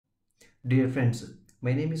Dear friends,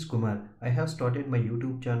 my name is Kumar. I have started my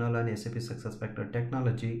YouTube channel on SAP SuccessFactors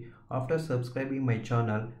technology. After subscribing my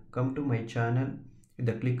channel, come to my channel with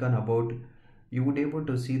the click on about. You would able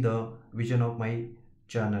to see the vision of my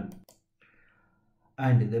channel.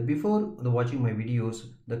 And before watching my videos,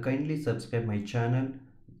 kindly subscribe my channel,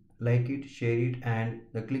 like it, share it, and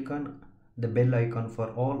click on the bell icon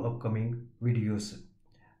for all upcoming videos.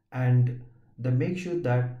 And make sure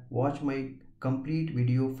that watch my complete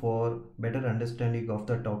video for better understanding of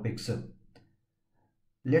the topics.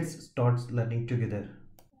 Let's start learning together.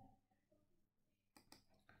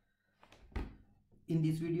 In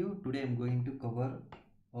this video today I'm going to cover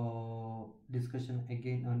discussion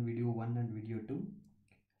again on video 1 and video 2,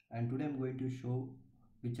 and today I'm going to show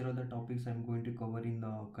which are the topics I'm going to cover in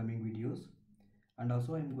the coming videos, and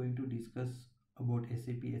also I'm going to discuss about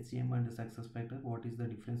SAP HCM and SuccessFactors. What is the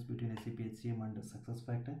difference between SAP HCM and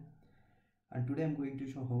SuccessFactors? And today I'm going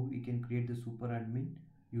to show how we can create the super admin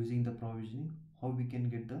using the provisioning, how we can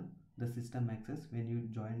get the system access when you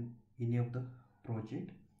join any of the project,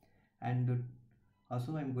 and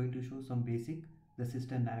also I'm going to show some basic the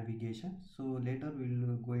system navigation. So later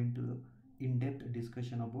we'll go into in-depth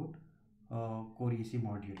discussion about core EC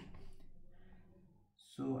module.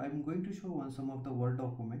 So I'm going to show some of the Word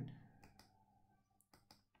document.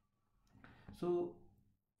 So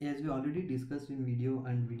as we already discussed in video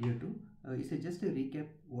and video 2, it's just a recap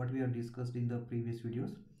what we have discussed in the previous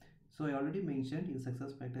videos. So I already mentioned in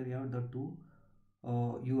SuccessFactors you have the two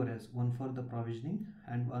URLs, one for the provisioning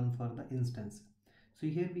and one for the instance. So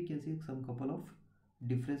here we can see some couple of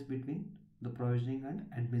difference between the provisioning and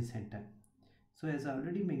admin center. So as I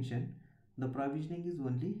already mentioned, the provisioning is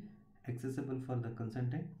only accessible for the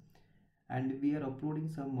consultant, and we are uploading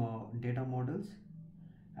some data models,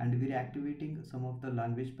 and we are activating some of the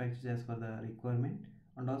language packages as per the requirement,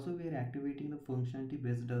 and also we are activating the functionality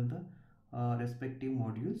based on the respective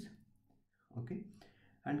modules. Okay,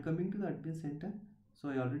 and coming to the admin center, so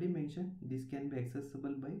I already mentioned this can be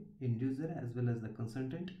accessible by end user as well as the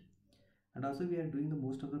consultant, and also we are doing the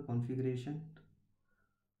most of the configuration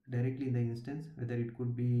directly in the instance, whether it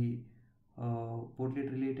could be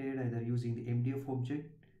portlet related, either using the MDF object.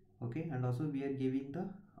 Okay, and also we are giving the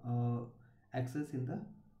access in the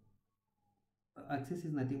access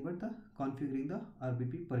is nothing but the configuring the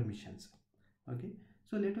RBP permissions. Okay,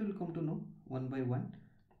 so later we'll come to know one by one.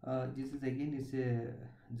 This is again is a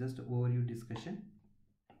just overview discussion.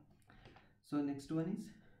 So next one is,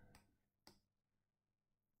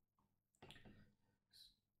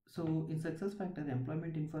 so in SuccessFactors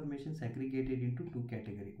employment information is aggregated into two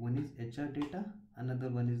categories. One is HR data, another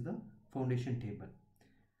one is the foundation table.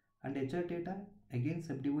 And HR data again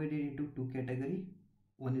subdivided into two categories.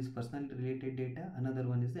 One is personal related data, another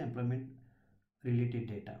one is the employment related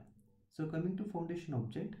data. So coming to foundation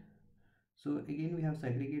object, so again we have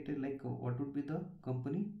segregated like what would be the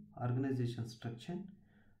company organization structure,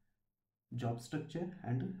 job structure,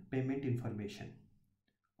 and payment information.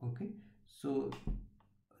 Okay, so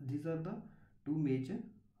these are the two major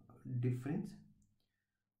difference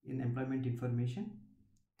in employment information.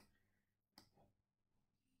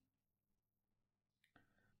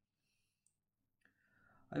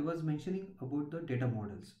 I was mentioning about the data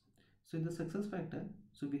models. So in the SuccessFactors,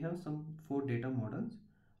 so we have some 4 data models.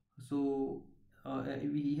 So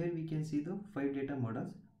here we can see the 5 data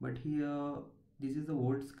models, but here this is the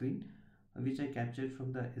old screen which I captured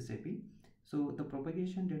from the SAP. So the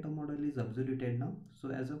propagation data model is obsoleted now.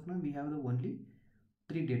 So as of now we have the only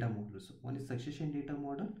 3 data models. One is succession data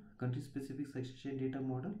model, country specific succession data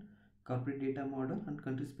model, corporate data model, and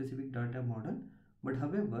country specific data model. But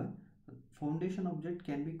however, foundation object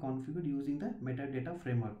can be configured using the metadata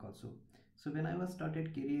framework also. So when I was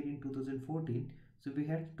started career in 2014, so we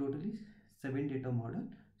had totally 7 data model.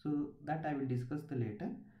 So that I will discuss the later.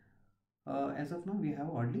 As of now we have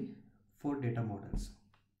only 4 data models.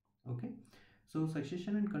 Okay, so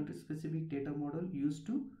succession and country specific data model used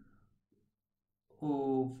to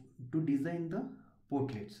design the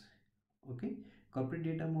portlets. Okay, corporate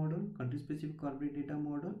data model, country specific corporate data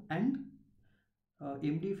model, and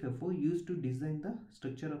MDFFO used to design the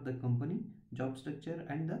structure of the company, job structure,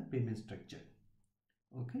 and the payment structure.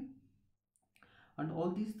 Okay, and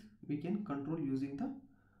all these we can control using the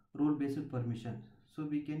role based permission. So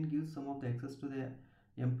we can give some of the access to the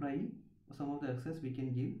employee, some of the access we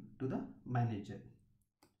can give to the manager.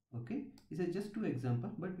 Okay, this is just 2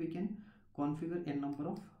 examples, but we can configure a number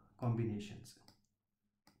of combinations.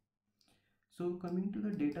 So coming to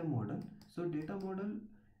the data model, so data model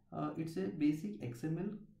it's a basic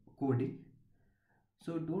XML coding.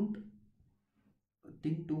 So don't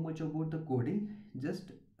think too much about the coding,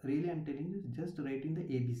 just really I'm telling you, just writing the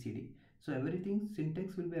ABCD. So everything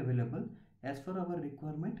syntax will be available as per our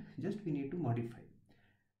requirement, just we need to modify.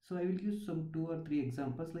 So I will use some 2 or 3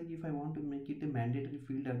 examples, like if I want to make it a mandatory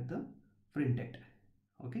field at the printed.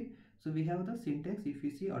 Okay, so we have the syntax. If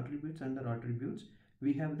you see attributes, under attributes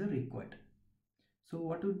we have the required. So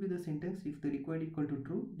what would be the syntax? If the required equal to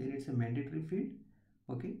true, then it's a mandatory field.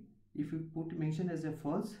 Okay, if you put mention as a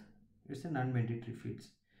false, it's a non-mandatory fields.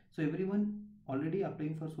 So everyone already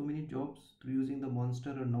applying for so many jobs through using the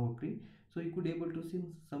monster or Naukri, so you could able to see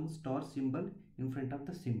some star symbol in front of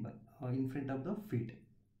the symbol or in front of the field.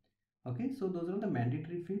 Okay, so those are the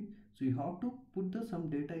mandatory field. So you have to put the some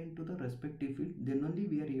data into the respective field, then only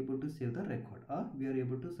we are able to save the record or we are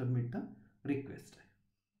able to submit the request.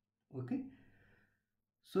 Okay,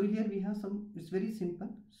 so here we have some, it's very simple.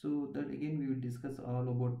 So that again we will discuss all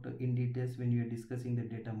about in details when we are discussing the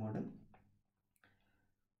data model.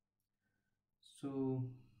 So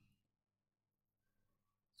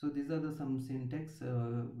these are the some syntax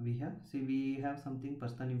we have. See, we have something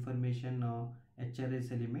personal information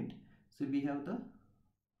HRS element. So we have the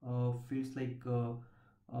fields like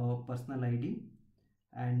personal ID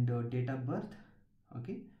and date of birth,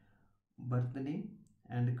 okay, birth name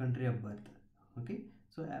and country of birth. Okay,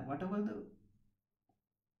 so whatever the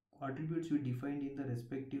attributes you defined in the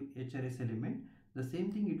respective HRS element, the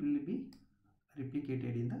same thing it will be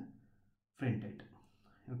replicated in the front end.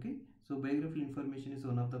 Okay, so biographical information is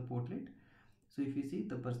one of the portlet. So if you see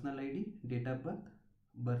the personal ID, date of birth,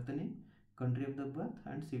 birth name, country of the birth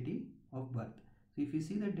and city of birth. So if you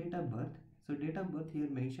see the date of birth, so date of birth here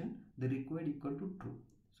mentioned the required equal to true.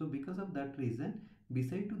 So because of that reason,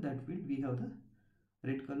 beside to that field we have the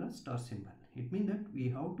red color star symbol. It means that we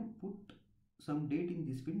have to put some date in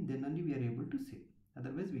this field, then only we are able to save.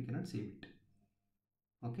 Otherwise we cannot save it.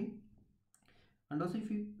 Okay. And also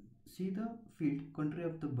if you see the field country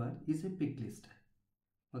of the birth is a pick list.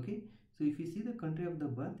 Okay, so if you see the country of the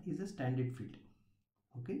birth is a standard field.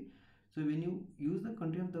 Okay, so when you use the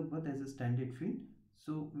country of the birth as a standard field,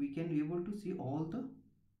 so we can be able to see all the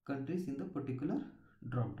countries in the particular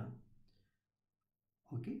drop down.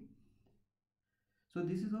 Okay, so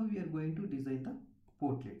this is how we are going to design the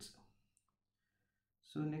portlets.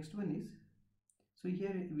 So next one is, so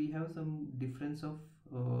here we have some difference of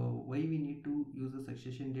why we need to use the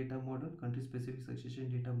succession data model, country specific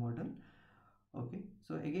succession data model. Okay,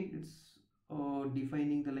 so again it's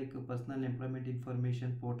defining the like a personal employment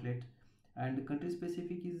information portlet, and country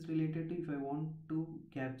specific is related to if I want to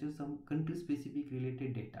capture some country specific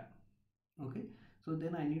related data. Okay, so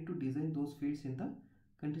then I need to design those fields in the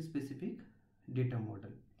country specific data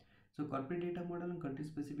model. So corporate data model and country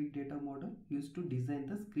specific data model used to design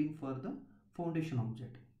the screen for the foundation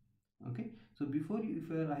object. Okay, so before if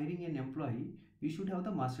you are hiring an employee, you should have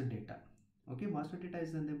the master data. Okay, master data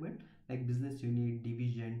is in the web like business unit,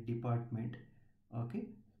 division, department. Okay,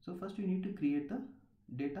 so first you need to create the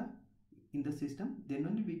data in the system, then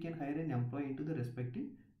only we can hire an employee into the respective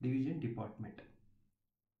division, department.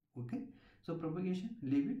 Okay, so propagation,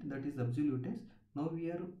 leave it, that is absolute test. Now we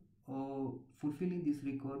are fulfilling this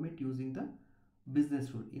requirement using the business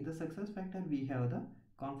rule. In the SuccessFactors we have the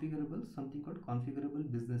configurable, something called configurable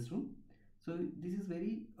business rule. So this is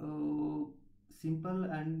very simple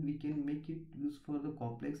and we can make it use for the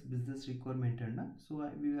complex business requirement, and so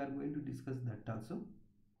we are going to discuss that also.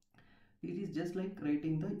 It is just like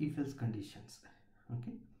writing the if else conditions.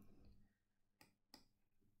 Okay,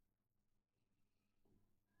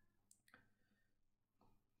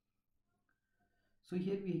 so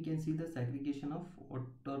here we can see the segregation of what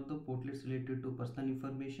are the portlets related to personal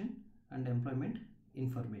information and employment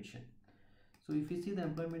information. So if you see the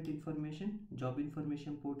employment information, job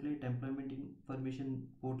information portlet, employment information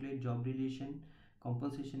portlet, job relation,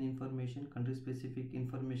 compensation information, country specific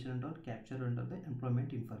information and all capture under the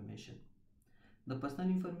employment information. The personal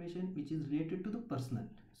information which is related to the personal.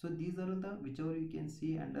 So these are the whichever you can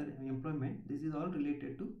see under employment, this is all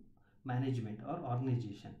related to management or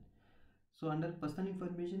organization. So under personal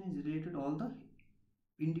information is related all the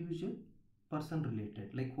individual person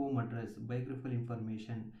related like home address, biographical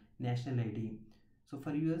information, national ID. So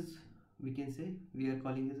for US we can say we are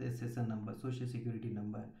calling this SSN number, social security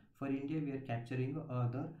number. For India we are capturing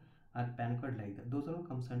Aadhaar or PAN card like that. Those all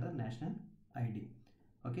comes under national ID.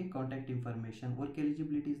 Okay, contact information. Work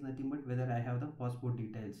eligibility is nothing but whether I have the passport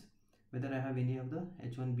details, whether I have any of the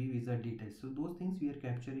H1B visa details. So those things we are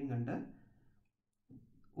capturing under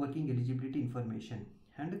working eligibility information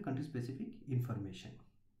and country specific information.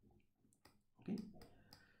 Okay,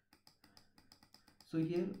 so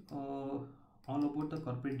here all about the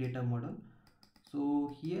corporate data model.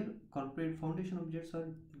 So here corporate foundation objects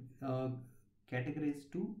are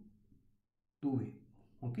categorized to two way.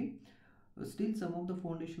 Okay, still some of the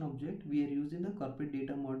foundation object we are using the corporate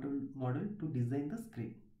data model to design the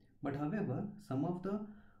script, but however some of the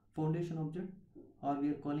foundation object or we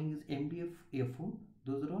are calling is MDF-FO,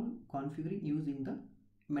 those are all configuring using the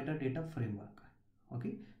metadata framework.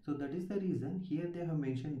 Okay, so that is the reason here they have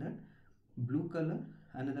mentioned that blue color,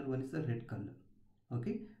 another one is the red color.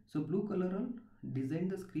 Okay, so blue color all design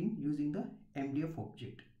the screen using the MDF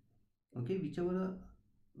object. Okay, whichever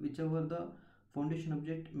the foundation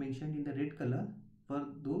object mentioned in the red color, for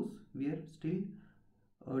those we are still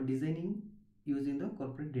designing using the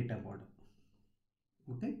corporate data model.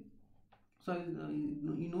 Okay, so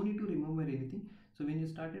you no need to remember anything. So when you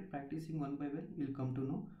started practicing one by one, you'll come to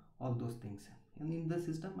know all those things, and in the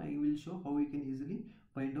system I will show how we can easily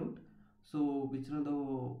find out so which are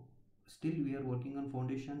the still we are working on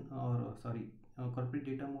foundation or sorry corporate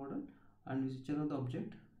data model, and which are the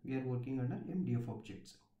object we are working under MDF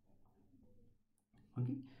objects.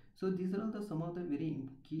 Okay, so these are all the some of the very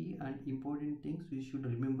key and important things we should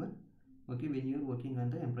remember, okay, when you are working on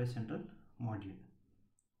the Employee Central module.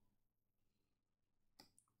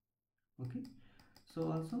 Okay,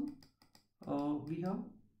 so also we have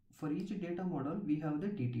for each data model we have the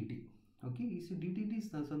DTD. Okay, you see DTD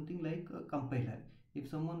is something like a compiler. If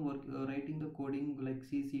someone writing the coding like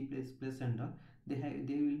C, C++ and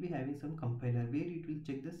they will be having some compiler where it will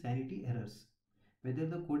check the sanity errors, whether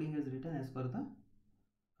the coding is written as per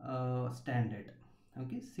the standard.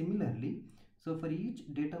 Okay, similarly, so for each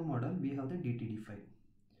data model we have the DTD file.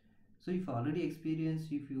 So if already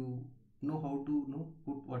experienced, if you know how to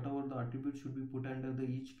put whatever the attributes should be put under the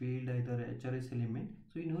each field, either HRS element,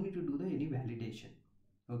 so you no need to do the any validation.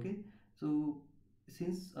 Okay, so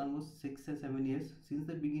since almost 6 or 7 years, since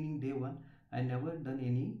the beginning day one, I never done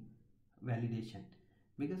any validation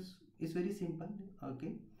because it's very simple.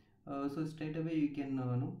 Okay, so straight away you can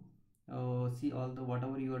see all the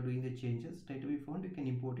whatever you are doing the changes straight away found, you can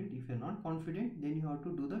import it. If you're not confident, then you have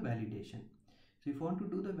to do the validation. So if you want to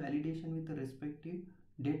do the validation with the respective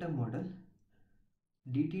data model,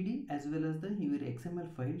 DTD as well as the your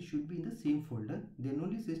XML file should be in the same folder, then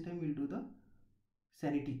only system will do the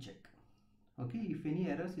sanity check. Okay, if any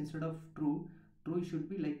errors instead of true should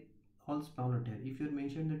be like all small letter. If you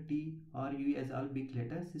mention the T or U as all big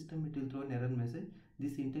letter, system it will throw an error message,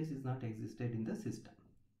 this syntax is not existed in the system.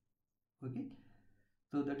 Okay,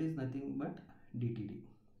 so that is nothing but DTD.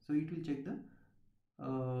 So it will check the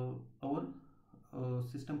our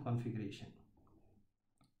system configuration.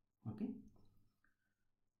 Okay,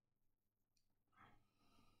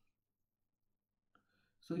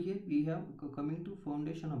 so here we have coming to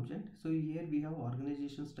foundation object. So here we have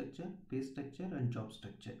organization structure, pay structure and job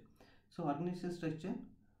structure. So organization structure,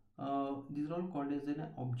 these are all called as an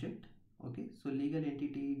object. Okay, so legal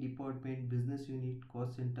entity, department, business unit,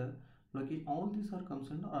 cost center, location, all these are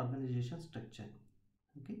comes under organization structure.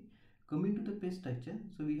 Okay, coming to the pay structure,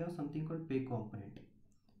 so we have something called pay component.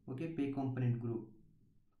 Okay, pay component group,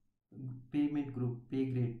 payment group, pay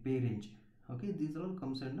grade, pay range. Okay, these all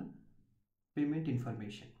comes under payment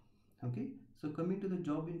information. Okay, so coming to the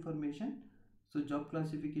job information, so job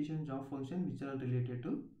classification, job function, which are related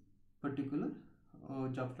to particular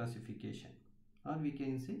job classification, or we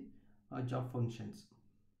can say job functions.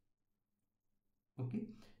 Okay,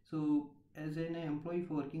 so as an employee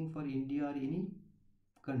working for India or any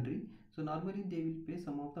country, so normally they will pay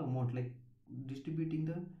some of the amount, like distributing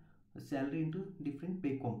the salary into different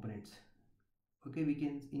pay components. Okay, we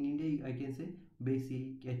can in India I can say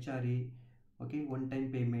basic, HRA, okay, one time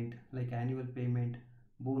payment like annual payment,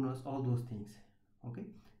 bonus, all those things. Okay,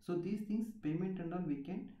 so these things payment and all we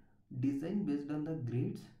can design based on the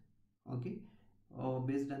grades. Okay, or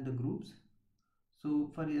based on the groups.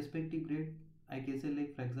 So for respective grade I can say,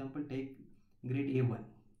 like for example take grade A1,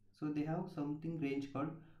 so they have something range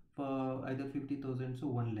called for either 50,000 so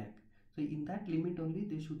 1 lakh. So in that limit only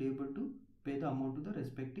they should be able to pay the amount to the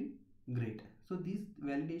respective grade. So this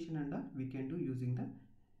validation and all we can do using the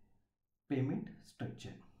payment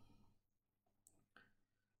structure.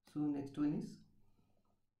 So next one is,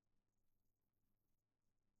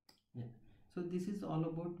 yeah, so this is all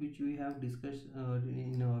about which we have discussed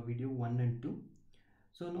in video 1 and 2.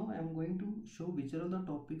 So now I am going to show which are the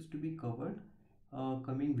topics to be covered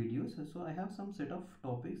coming videos. So I have some set of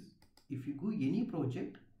topics. If you go any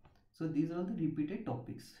project, so these are the repeated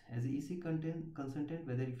topics as EC consultant,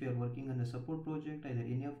 whether if you are working on a support project, either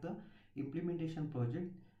any of the implementation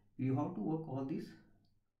project, you have to work all these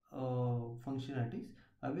functionalities.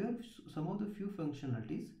 However, some of the few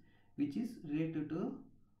functionalities which is related to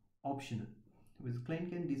optional, which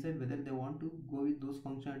client can decide whether they want to go with those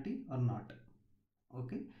functionality or not.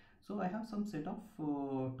 Okay, So I have some set of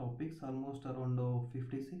topics, almost around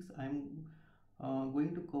 56. I'm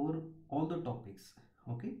going to cover all the topics.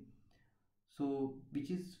 Okay, so which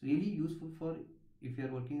is really useful for if you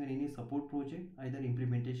are working on any support project, either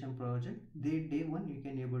implementation project. Day one you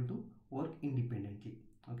can able to work independently.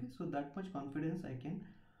 Okay, so that much confidence I can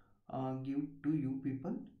give to you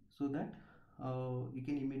people, so that you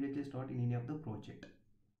can immediately start in any of the project.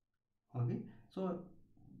 Okay, so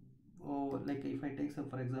like if I take some,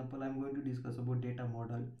 for example, I'm going to discuss about data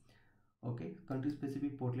model. Okay, country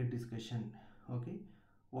specific portlet discussion. Okay,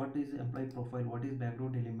 what is employee profile, what is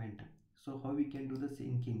background element, so how we can do the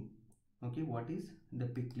syncing. Okay, what is the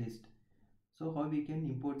pick list, so how we can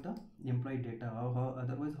import the employee data, how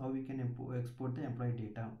otherwise how we can export the employee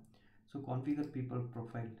data. So configure people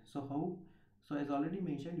profile. So how, so as already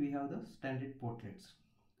mentioned, we have the standard portlets.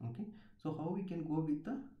 Okay, so how we can go with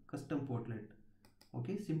the custom portlet.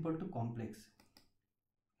 Okay, simple to complex.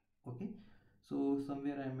 Okay, so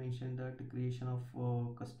somewhere I mentioned that creation of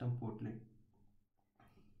custom portlet,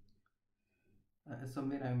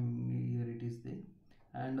 somewhere I'm here, it is there.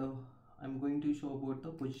 And I'm going to show about the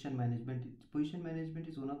position management. Position management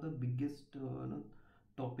is one of the biggest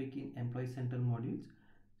topic in employee central modules.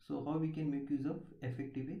 So how we can make use of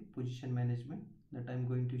effective position management, that I'm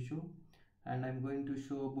going to show. And I'm going to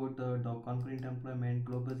show about the concurrent employment,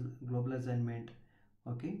 global assignment.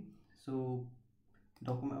 Okay, so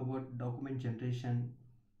document generation,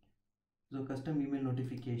 so custom email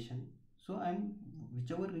notification. So I'm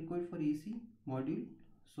whichever required for EC module,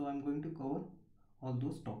 so I'm going to cover all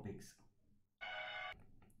those topics.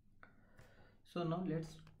 So now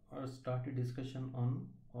let's start a discussion on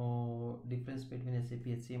difference between SAP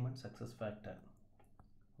HCM and SuccessFactor.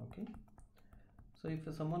 Okay, so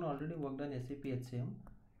if someone already worked on SAP HCM,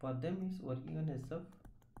 for them is working on SF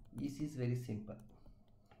EC is very simple.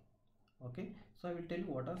 Okay, so I will tell you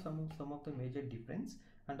what are some of the major difference,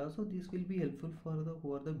 and also this will be helpful for the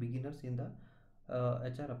who are the beginners in the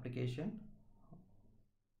HR application.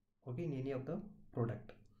 Okay, in any of the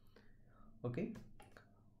product. Okay,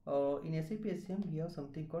 in SAP HCM we have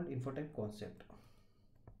something called infotype concept.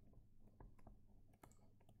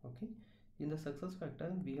 Okay, in the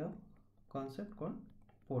SuccessFactor we have concept called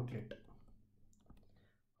portlet.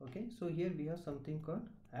 Okay, so here we have something called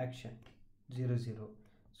action 00.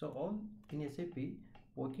 So all in SAP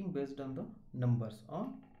working based on the numbers, or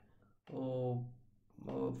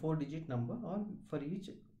 4-digit number, or for each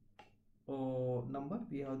number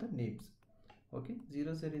we have the names. Okay,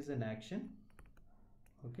 00 is an action.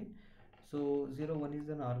 Okay, so 01 is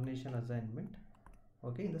an organization assignment.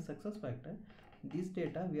 Okay, in the SuccessFactor this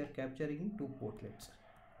data we are capturing in two portlets.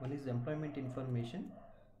 One is employment information.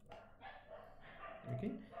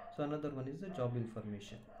 Okay, so another one is the job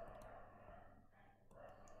information.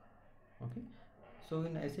 Okay, so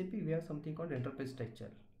in SAP we have something called enterprise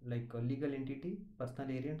structure, like legal entity,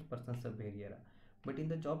 personal area and personal sub area. But in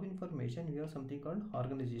the job information we have something called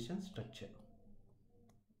organization structure.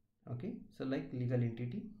 Okay, so like legal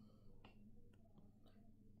entity.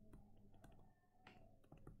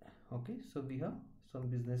 Okay, so we have some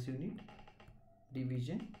business unit,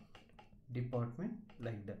 division, department,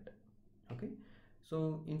 like that. Okay,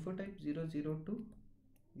 so info type 002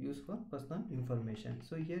 used for personal information.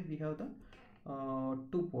 So here we have the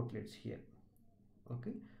two portlets here.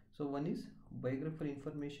 Okay, so one is biographical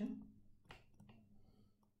information,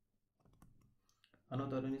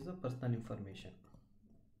 another one is the personal information,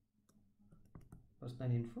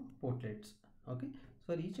 personal info portlets. Okay,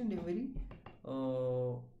 so each and every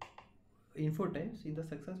info types in the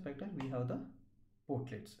SuccessFactor we have the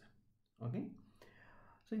portlets. Okay,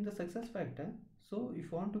 so in the SuccessFactor, so if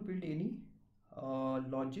you want to build any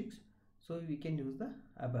logics, so we can use the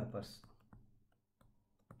ABAPers.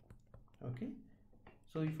 Okay,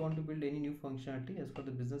 so if you want to build any new functionality as per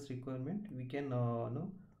the business requirement, we can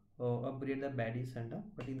upgrade the baddies and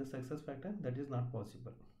but in the SuccessFactor that is not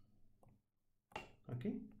possible.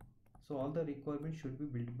 Okay, so all the requirements should be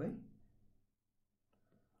built by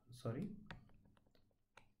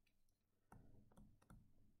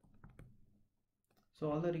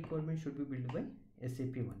so all the requirements should be built by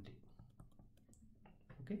SAP only.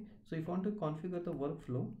 Okay, so if you want to configure the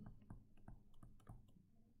workflow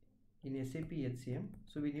in SAP HCM,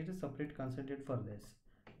 so we need a separate consultant for this,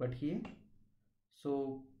 but here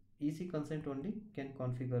so EC consent only can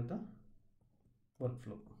configure the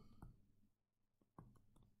workflow.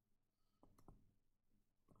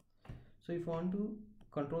 So if you want to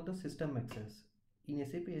control the system access in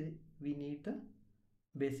SAP, we need the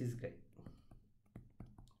basis guy.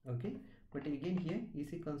 Okay, but again here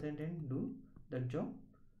EC consultant do the job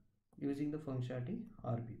using the functionality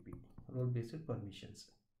RBP, role based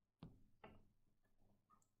permissions.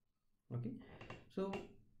 Okay, so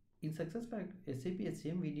in SuccessFactors SAP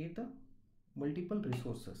HCM we need the multiple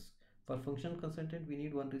resources. For functional consultant we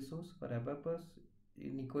need one resource, for ABAPers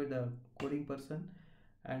you need the coding person,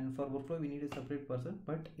 and for workflow we need a separate person.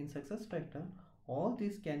 But in SuccessFactors all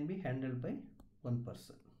these can be handled by one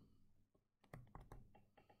person.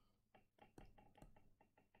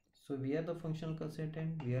 So we are the functional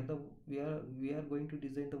consultant, we are going to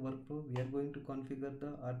design the workflow, we are going to configure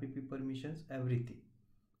the RPP permissions, everything.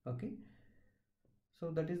 Okay, so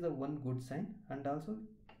that is the one good sign. And also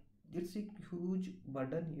it's a huge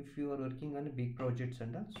burden if you are working on a big projects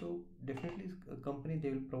and all. So definitely a company they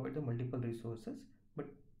will provide the multiple resources, but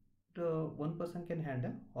one person can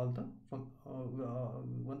handle all the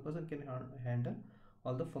handle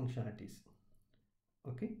all the functionalities.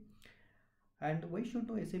 Okay, and why should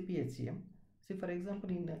know SAP HCM? See, for example,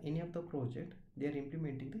 in any of the project they are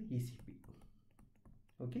implementing the ECP.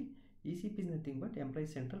 Okay, ECP is nothing but Employee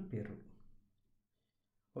Central Payroll.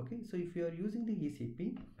 Okay, so if you are using the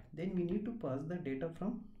ECP, then we need to pass the data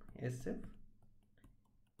from SF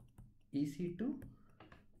EC to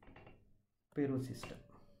payroll system.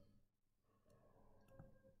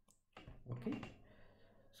 Okay,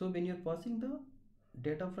 so when you are passing the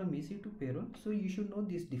data from EC to payroll, so you should know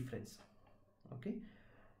this difference. Okay,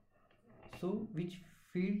 so which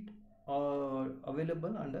field are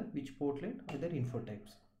available under which portlet, other info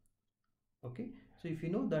types. Okay, so if you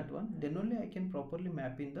know that one, then only I can properly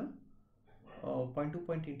map in the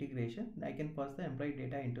point-to-point integration. I can pass the employee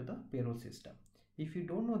data into the payroll system. If you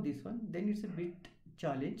don't know this one, then it's a bit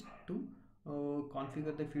challenge to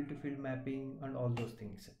configure the field-to-field mapping and all those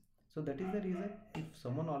things. So that is the reason if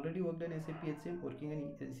someone already worked on SAP HCM, working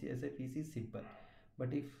on SAP EC is simple.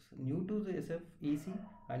 But if new to the SAP EC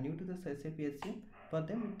and new to the SAP HCM, for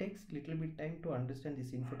them it takes little bit time to understand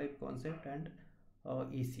this info type concept and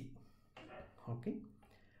EC. Okay,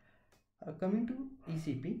 coming to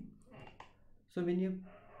ECP. So when you're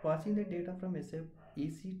passing the data from SAP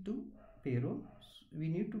EC to payroll, we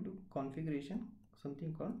need to do configuration,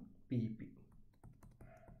 something called PEP.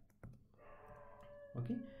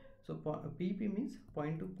 Okay, so PEP means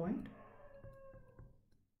point-to-point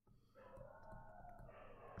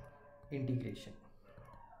integration.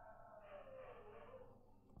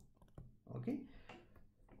 Okay,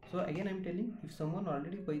 so again I'm telling, if someone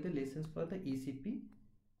already buy the license for the ECP,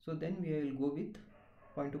 so then we will go with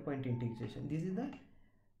point-to-point integration. This is the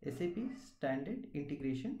SAP standard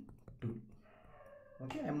integration tool.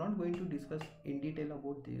 Okay, I'm not going to discuss in detail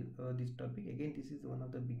about this topic. Again, this is one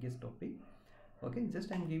of the biggest topic. Okay,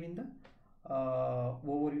 just I'm giving the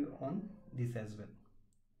overview on this as well.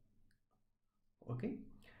 Okay,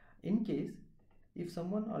 in case if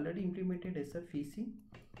someone already implemented SAP EC,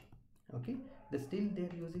 okay, still they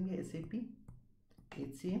are using a SAP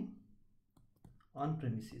HCM on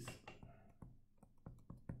premises.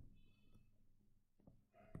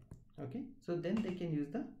 Okay, so then they can use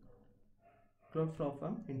the cloud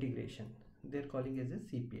platform integration. They are calling as a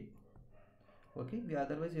CPI. Okay,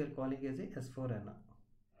 otherwise you are calling as a S4HANA.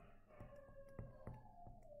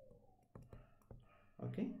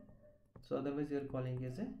 Okay, so otherwise you are calling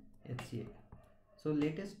as a HCA. So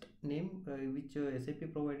latest name which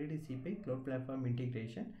SAP provided is CPI, cloud platform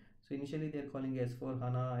integration. So initially they are calling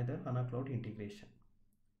S4HANA, either HANA cloud integration.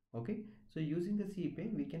 Okay, so using the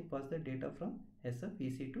CPI we can pass the data from SAP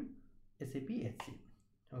EC to SAP HCM.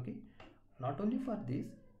 Okay, not only for this,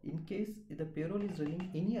 in case the payroll is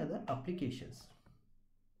running any other applications.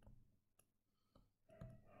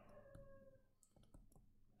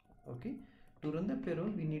 Okay, to run the payroll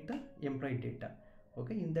we need the employee data.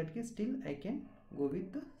 Okay, in that case still I can go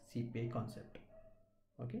with the CPI concept.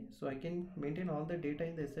 Okay, so I can maintain all the data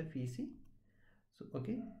in the SAP EC. So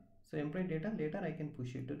okay, so employee data later I can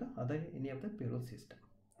push it to the any of the payroll system.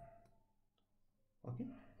 Okay,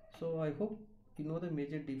 so I hope you know the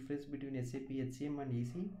major difference between SAP HCM and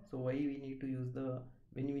EC. So why we need to use the,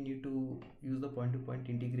 when we need to use the point-to-point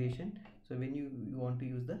integration, so when you want to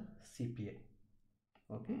use the CPI.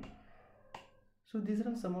 Okay, so these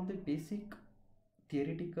are some of the basic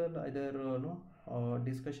theoretical either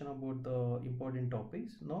discussion about the important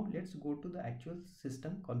topics. Now let's go to the actual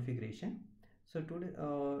system configuration. So today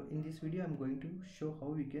in this video I'm going to show how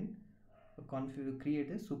we can create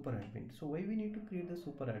a super admin. So why we need to create the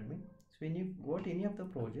super admin? So when you got any of the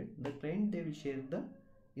project, the client they will share the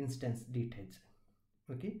instance details.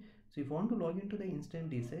 Okay, so if you want to log into the instance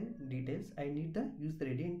details, I need the user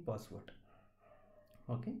ID and password.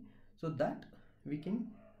 Okay, so that we can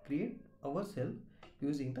create ourselves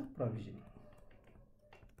using the provisioning.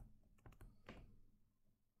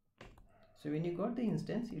 So when you got the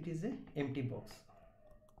instance, it is a empty box.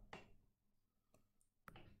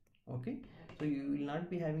 Okay, so you will not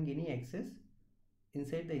be having any access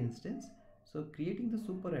inside the instance. So creating the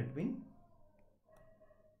super admin,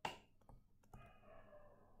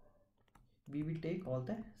 we will take all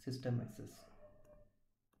the system access.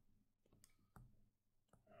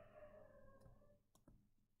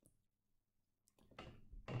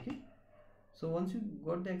 Okay, so once you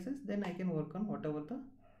got the access, then I can work on whatever the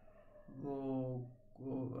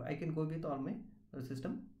I can go with all my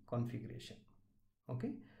system configuration.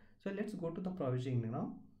 Okay, so let's go to the provisioning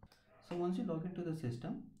now. So once you log into the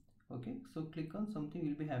system, okay, so click on something,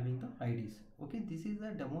 you'll be having the IDs. Okay, this is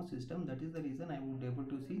a demo system, that is the reason I would able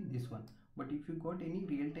to see this one. But if you got any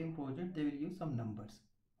real-time project, they will give some numbers.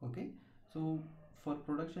 Okay, so for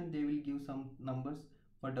production they will give some numbers,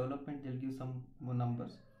 for development they'll give some more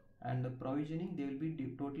numbers, and the provisioning they will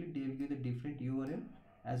be totally they will give the different URL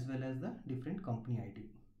as well as the different company ID.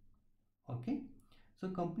 Okay, so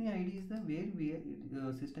company ID is the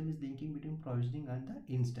where system is linking between provisioning and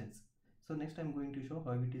the instance. So next I'm going to show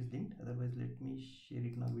how it is linked, otherwise let me share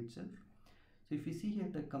it now itself. So if you see here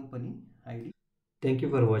the company ID. Thank you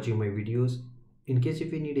for watching my videos. In case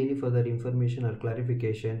if you need any further information or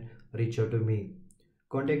clarification, reach out to me.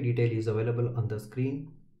 Contact detail is available on the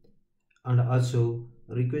screen, and also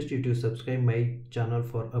request you to subscribe my channel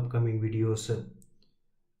for upcoming videos,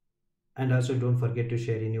 and also don't forget to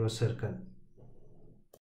share in your circle.